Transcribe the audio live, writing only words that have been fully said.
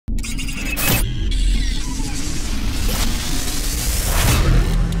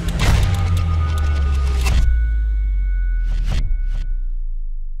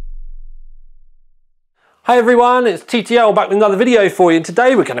Hi everyone, it's TTL back with another video for you, and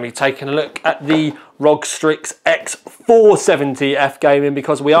today we're going to be taking a look at the ROG Strix X470 F gaming,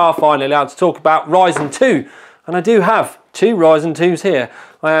 because we are finally allowed to talk about Ryzen 2, and I do have two Ryzen 2s here.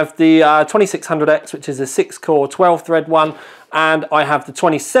 I have the 2600X, which is a 6-core 12-thread one, and I have the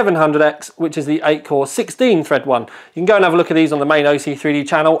 2700X, which is the 8-core 16-thread one. You can go and have a look at these on the main OC3D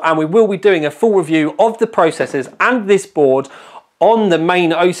channel, and we will be doing a full review of the processors and this board on the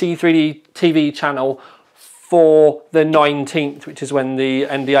main OC3D TV channel for the 19th, which is when the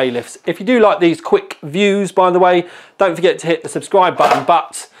NDA lifts. If you do like these quick views, by the way, don't forget to hit the subscribe button,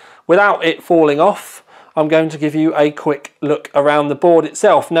 but without it falling off, I'm going to give you a quick look around the board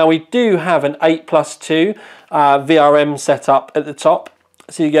itself. Now, we do have an 8+2 VRM setup at the top.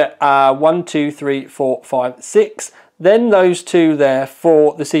 So you get 1, 2, 3, 4, 5, 6. Then those two there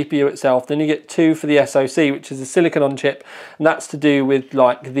for the CPU itself. Then you get 2 for the SoC, which is a silicon on chip, and that's to do with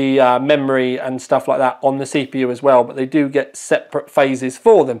like the memory and stuff like that on the CPU as well, but they do get separate phases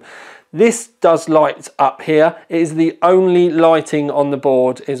for them. This does light up here. It is the only lighting on the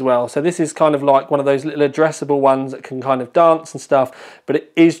board as well. So this is kind of like one of those little addressable ones that can kind of dance and stuff, but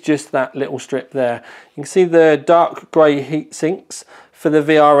it is just that little strip there. You can see the dark grey heat sinks for the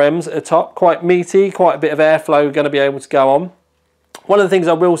VRMs at the top, quite meaty, quite a bit of airflow going to be able to go on. One of the things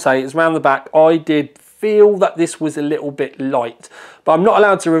I will say is around the back, I did feel that this was a little bit light, but I'm not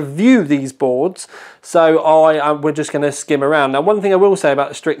allowed to review these boards, so we're just going to skim around. Now, one thing I will say about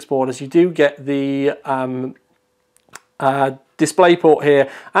the Strix board is you do get the display port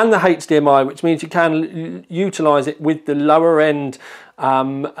here and the HDMI, which means you can utilize it with the lower end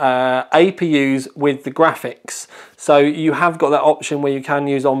APUs with the graphics. So you have got that option where you can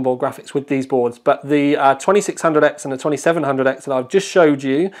use onboard graphics with these boards. But the 2600X and the 2700X that I've just showed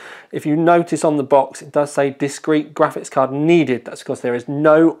you, if you notice on the box, it does say discrete graphics card needed. That's because there is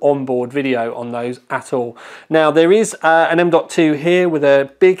no onboard video on those at all. Now, there is an M.2 here with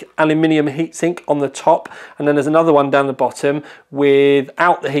a big aluminium heatsink on the top, and then there's another one down the bottom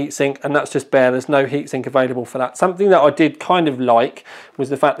without the heatsink, and that's just bare. There's no heatsink available for that. Something that I did kind of like was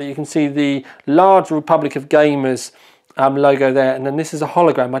the fact that you can see the large Republic of Gamers logo there, and then this is a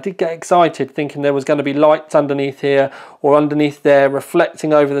hologram. I did get excited thinking there was going to be lights underneath here or underneath there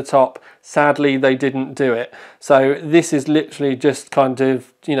reflecting over the top. Sadly, they didn't do it. So this is literally just kind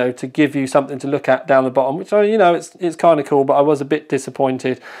of, you know, to give you something to look at down the bottom, which, you know, it's kind of cool, but I was a bit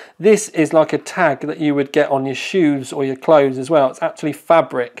disappointed. This is like a tag that you would get on your shoes or your clothes as well. It's actually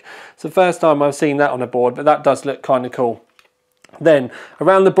fabric. It's the first time I've seen that on a board, but that does look kind of cool. Then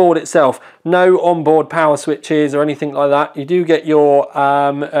around the board itself, no onboard power switches or anything like that. You do get your 2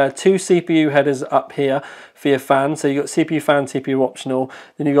 CPU headers up here for your fan. So you've got CPU fan, CPU optional.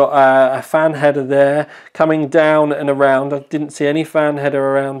 Then you've got a fan header there coming down and around. I didn't see any fan header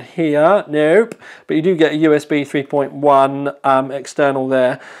around here, nope. But you do get a USB 3.1 external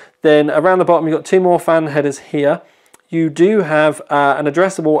there. Then around the bottom, you've got 2 more fan headers here. You do have an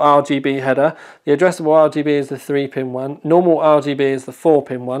addressable RGB header. The addressable RGB is the 3-pin one. Normal RGB is the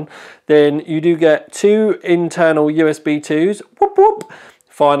 4-pin one. Then you do get 2 internal USB 2s. Whoop, whoop.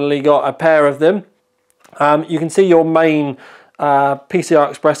 Finally got a pair of them. You can see your main Pci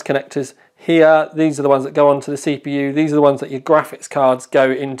Express connectors here. These are the ones that go onto the CPU. These are the ones that your graphics cards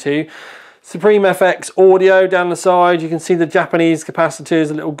go into. Supreme FX audio down the side. You can see the Japanese capacitors,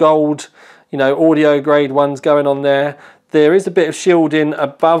 a little gold, you know, audio grade ones going on there. There is a bit of shielding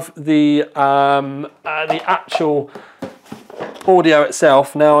above the actual audio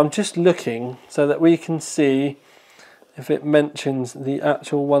itself. Now I'm just looking so that we can see if it mentions the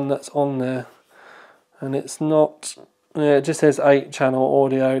actual one that's on there, and it's not. Yeah, it just says 8-channel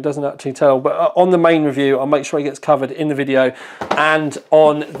audio. It doesn't actually tell, but on the main review, I'll make sure it gets covered in the video and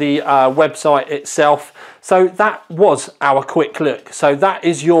on the website itself. So that was our quick look. So that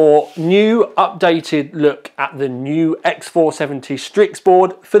is your new updated look at the new X470 Strix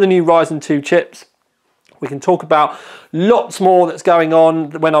board for the new Ryzen 2 chips. We can talk about lots more that's going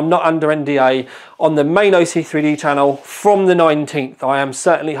on when I'm not under NDA on the main OC3D channel from the 19th. I am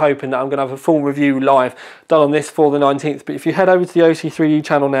certainly hoping that I'm going to have a full review live done on this for the 19th. But if you head over to the OC3D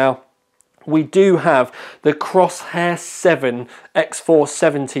channel now, we do have the Crosshair 7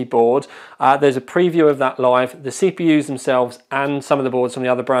 X470 board. There's a preview of that live, the CPUs themselves, and some of the boards from the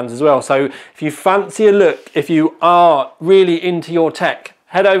other brands as well. So if you fancy a look, if you are really into your tech,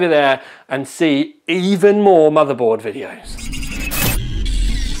 head over there and see even more motherboard videos.